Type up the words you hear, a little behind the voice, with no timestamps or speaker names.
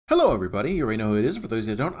Hello everybody, you already know who it is. For those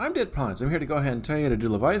that don't, I'm Pylons. I'm here to go ahead and tell you how to do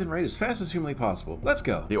Leviathan raid as fast as humanly possible. Let's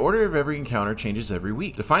go! The order of every encounter changes every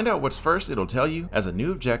week. To find out what's first, it'll tell you as a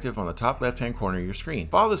new objective on the top left hand corner of your screen.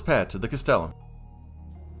 Follow this path to the Castellum.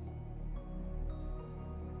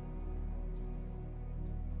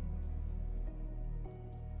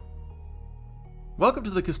 Welcome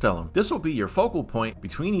to the Castellum. This will be your focal point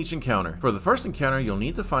between each encounter. For the first encounter, you'll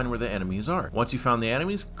need to find where the enemies are. Once you've found the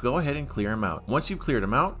enemies, go ahead and clear them out. Once you've cleared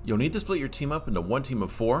them out, you'll need to split your team up into one team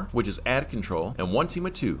of 4, which is ad control, and one team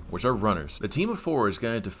of 2, which are runners. The team of 4 is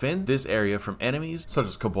going to defend this area from enemies such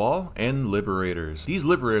as Cabal and Liberators. These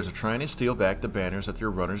Liberators are trying to steal back the banners that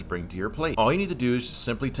your runners bring to your plate. All you need to do is just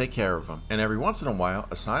simply take care of them. And every once in a while,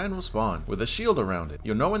 a Scion will spawn with a shield around it.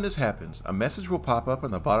 You'll know when this happens. A message will pop up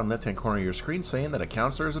on the bottom left hand corner of your screen saying that a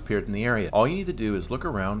counselor has appeared in the area. All you need to do is look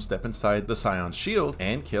around, step inside the Scion's shield,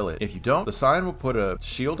 and kill it. If you don't, the Scion will put a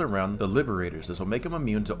shield around the Liberators. This will make them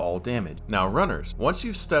immune to all damage. Now runners, once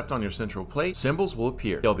you've stepped on your central plate, symbols will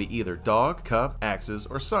appear. They'll be either dog, cup, axes,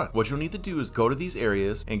 or sun. What you'll need to do is go to these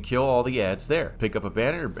areas and kill all the ads there. Pick up a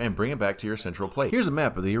banner and bring it back to your central plate. Here's a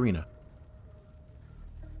map of the arena.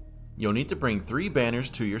 You'll need to bring 3 banners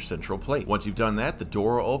to your central plate. Once you've done that, the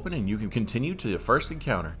door will open and you can continue to the first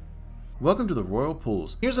encounter. Welcome to the Royal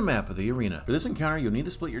Pools. Here's a map of the arena. For this encounter, you'll need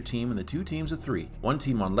to split your team into 2 teams of 3. One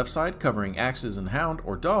team on left side covering axes and hound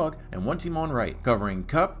or dog, and one team on right covering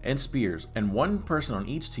cup and spears, and one person on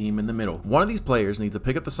each team in the middle. One of these players needs to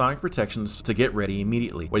pick up the sonic protections to get ready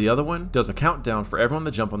immediately, while the other one does a countdown for everyone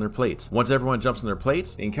to jump on their plates. Once everyone jumps on their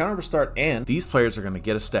plates, the encounter will start and these players are going to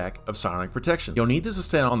get a stack of sonic protection. You'll need this to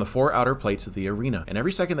stand on the 4 outer plates of the arena, and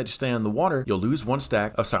every second that you stand in the water, you'll lose 1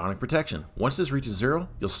 stack of sonic protection. Once this reaches 0,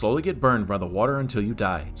 you'll slowly get burned by the water until you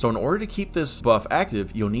die. So in order to keep this buff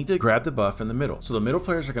active, you'll need to grab the buff in the middle. So the middle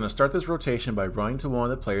players are going to start this rotation by running to one of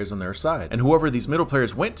the players on their side. And whoever these middle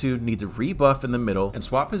players went to need to rebuff in the middle and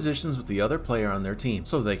swap positions with the other player on their team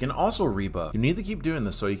so they can also rebuff. You need to keep doing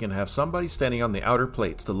this so you can have somebody standing on the outer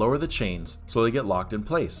plates to lower the chains so they get locked in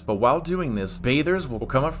place. But while doing this, bathers will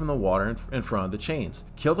come up from the water in front of the chains.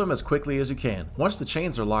 Kill them as quickly as you can. Once the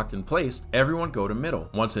chains are locked in place, everyone go to middle.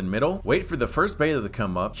 Once in middle, wait for the first bather to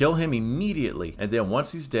come up, kill him immediately, and then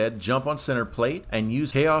once he's dead, jump on center plate and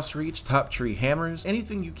use Chaos Reach, Top Tree Hammers,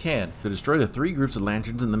 anything you can to destroy the 3 groups of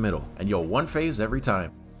lanterns in the middle, and you'll one phase every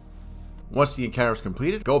time. Once the encounter is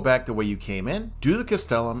completed, go back the way you came in, do the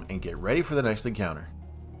Castellum, and get ready for the next encounter.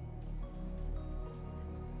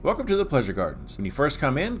 Welcome to the Pleasure Gardens. When you first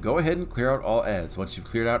come in, go ahead and clear out all ads. Once you've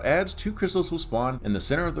cleared out ads, 2 crystals will spawn in the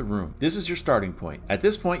center of the room. This is your starting point. At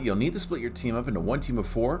this point, you'll need to split your team up into 1 team of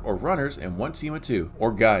 4, or runners, and 1 team of 2,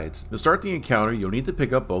 or guides. To start the encounter, you'll need to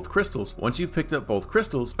pick up both crystals. Once you've picked up both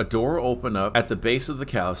crystals, a door will open up at the base of the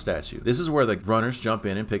cow statue. This is where the runners jump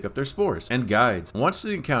in and pick up their spores. And guides. Once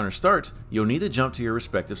the encounter starts, you'll need to jump to your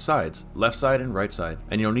respective sides, left side and right side.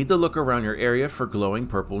 And you'll need to look around your area for glowing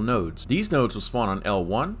purple nodes. These nodes will spawn on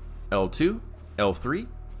L1, L2, L3,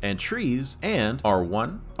 and trees, and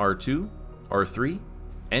R1, R2, R3,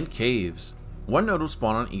 and caves. 1 node will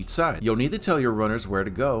spawn on each side. You'll need to tell your runners where to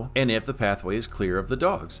go and if the pathway is clear of the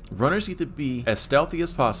dogs. Runners need to be as stealthy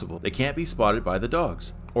as possible. They can't be spotted by the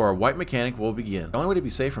dogs, or a white mechanic will begin. The only way to be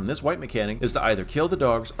safe from this white mechanic is to either kill the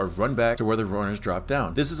dogs or run back to where the runners drop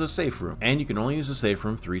down. This is a safe room, and you can only use the safe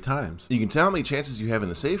room 3 times. You can tell how many chances you have in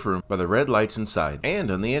the safe room by the red lights inside and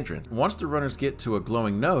on the entrance. Once the runners get to a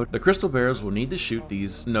glowing node, the crystal bearers will need to shoot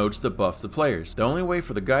these nodes to buff the players. The only way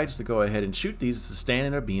for the guides to go ahead and shoot these is to stand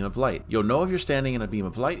in a beam of light. You'll know if you're standing in a beam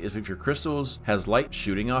of light is if your crystals has light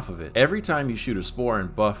shooting off of it. Every time you shoot a spore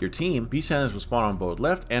and buff your team, beast hunters will spawn on both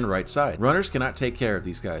left and right side. Runners cannot take care of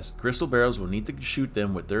these guys. Crystal bearers will need to shoot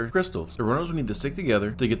them with their crystals. The runners will need to stick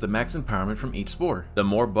together to get the max empowerment from each spore. The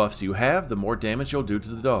more buffs you have, the more damage you'll do to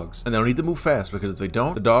the dogs. And they'll need to move fast because if they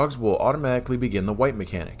don't, the dogs will automatically begin the white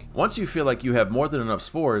mechanic. Once you feel like you have more than enough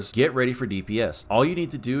spores, get ready for DPS. All you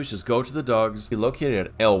need to do is just go to the dogs, be located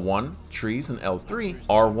at L1, trees, and L3,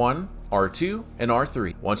 R1, R2, and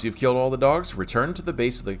R3. Once you've killed all the dogs, return to the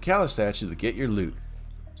base of the Calla statue to get your loot.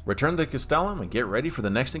 Return to the Castellum and get ready for the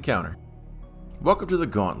next encounter. Welcome to the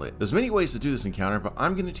Gauntlet. There's many ways to do this encounter, but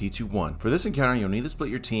I'm going to teach you one. For this encounter, you'll need to split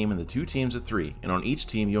your team into 2 teams of 3, and on each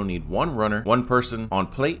team, you'll need 1 runner, 1 person on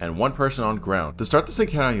plate, and 1 person on ground. To start this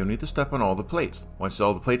encounter, you'll need to step on all the plates. Once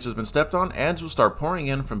all the plates have been stepped on, ads will start pouring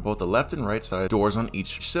in from both the left and right side doors on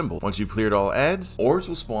each symbol. Once you've cleared all ads, orbs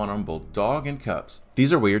will spawn on both dog and cups.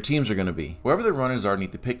 These are where your teams are going to be. Wherever the runners are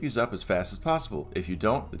need to pick these up as fast as possible. If you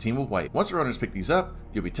don't, the team will wipe. Once the runners pick these up,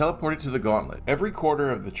 you'll be teleported to the Gauntlet. Every quarter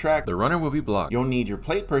of the track, the runner will be blocked. You'll need your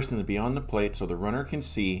plate person to be on the plate so the runner can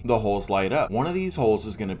see the holes light up. One of these holes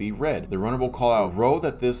is going to be red. The runner will call out row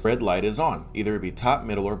that this red light is on, either it be top,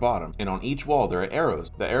 middle, or bottom. And on each wall there are arrows.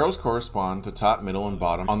 The arrows correspond to top, middle, and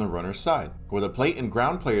bottom on the runner's side. What the plate and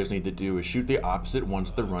ground players need to do is shoot the opposite ones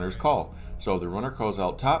that the runners call. So if the runner calls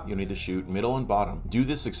out top, you'll need to shoot middle and bottom. Do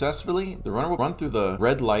this successfully, the runner will run through the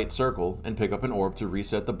red light circle and pick up an orb to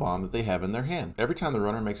reset the bomb that they have in their hand. Every time the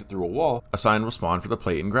runner makes it through a wall, a sign will spawn for the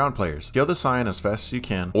plate and ground players. Kill the sign as fast as you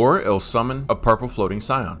can, or it'll summon a purple floating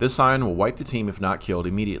scion. This scion will wipe the team if not killed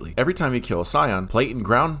immediately. Every time you kill a scion, plate and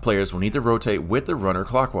ground players will need to rotate with the runner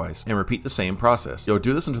clockwise and repeat the same process. You'll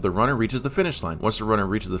do this until the runner reaches the finish line. Once the runner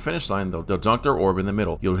reaches the finish line, they'll dunk their orb in the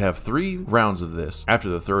middle. You'll have 3 rounds of this. After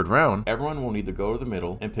the 3rd round, everyone will need to go to the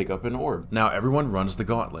middle and pick up an orb. Now everyone runs the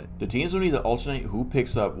gauntlet. The teams will need to alternate who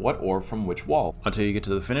picks up what orb from which wall until you get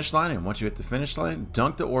to the finish line, and once you hit the finish line,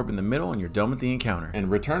 dunk the orb in the middle and you're done with the encounter. And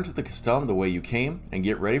return to the Castellum the way you came and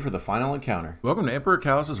get ready for the final encounter. Welcome to Emperor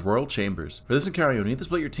Callus's Royal Chambers. For this encounter, you'll need to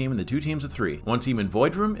split your team into 2 teams of 3. 1 team in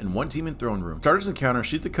Void Room and 1 team in Throne Room. Start this encounter,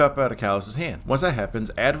 shoot the cup out of Callus's hand. Once that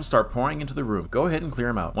happens, ads will start pouring into the room. Go ahead and clear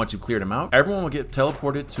them out. Once you've cleared them out, everyone will get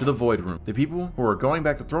teleported to the Void Room. The people who are going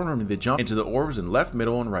back to Throne Room need to jump into the orbs in left,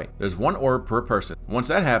 middle, and right. There's 1 orb per person. Once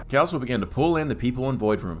that happens, Callus will begin to pull in the people in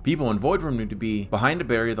Void Room. People in Void Room need to be behind a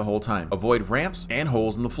barrier the whole time. Avoid ramps and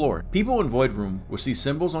holes in the floor. People in Void Room will see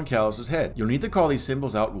symbols on Callus's head. You'll need to call these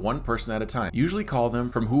symbols out 1 person at a time. Usually call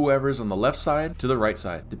them from whoever's on the left side to the right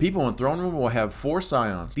side. The people in Throne Room will have 4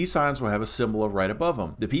 scions. These scions will have a symbol right above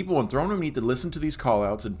them. The people in Throne Room need to listen to these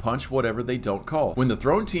callouts and punch whatever they don't call. When the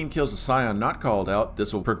Throne team kills a scion not called out,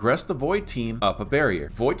 this will progress the Void team up a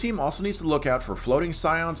barrier. Void team also needs to look out for floating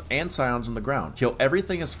scions and scions on the ground. Kill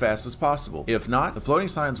everything as fast as possible. If not, the floating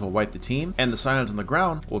scions will wipe the team, and the scions on the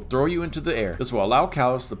ground will throw you into the air. This will allow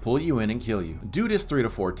Callus to pull you in and kill you. Do this 3 to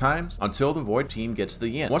 4 times until the Void team gets to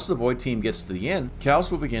the end. Once the Void team gets to the end,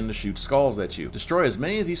 Callus will begin to shoot skulls at you. Destroy as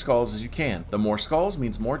many of these skulls as you can. The more skulls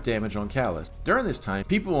means more damage on Callus. During this time,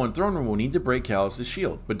 people in Throne Room will need to break Callus's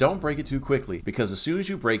shield, but don't break it too quickly, because as soon as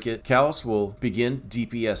you break it, Callus will begin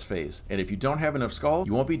DPS phase, and if you don't have enough skulls,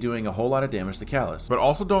 you won't be doing a whole lot of damage to Callus. But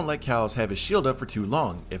also don't let Callus have his shield up for too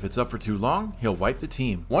long. If it's up for too long, he'll wipe the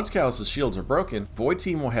team. Once Callus's shields are broken, Void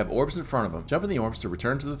team will have orbs in front of them. Jump in the orbs to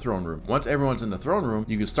return to the Throne Room. Once everyone's in the Throne Room,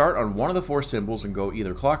 you can start on one of the 4 symbols and go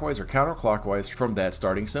either clockwise or counterclockwise from that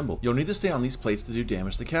starting symbol. You'll need to stay on these plates to do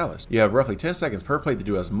damage to Callus. You have roughly 10 seconds per plate to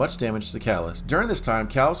do as much damage to Callus. During this time,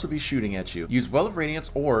 Callus will be shooting at you. Use Well of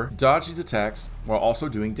Radiance or dodge these attacks while also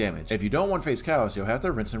doing damage. If you don't want to face Callus, you'll have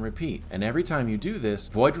to rinse and repeat. And every time you do this,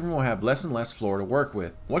 Void Room will have less and less floor to work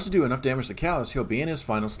with. Once you do enough damage to Callus, he'll be in his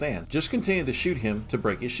final stand. Just continue to shoot him to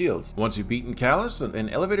break his shields. Once you've beaten Callus, an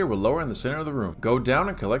elevator will lower in the center of the room. Go down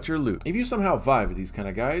and collect your loot. If you somehow vibe with these kind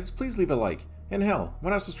of guides, please leave a like. And hell,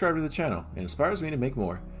 why not subscribe to the channel? It inspires me to make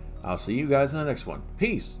more. I'll see you guys in the next one.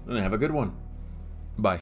 Peace, and have a good one.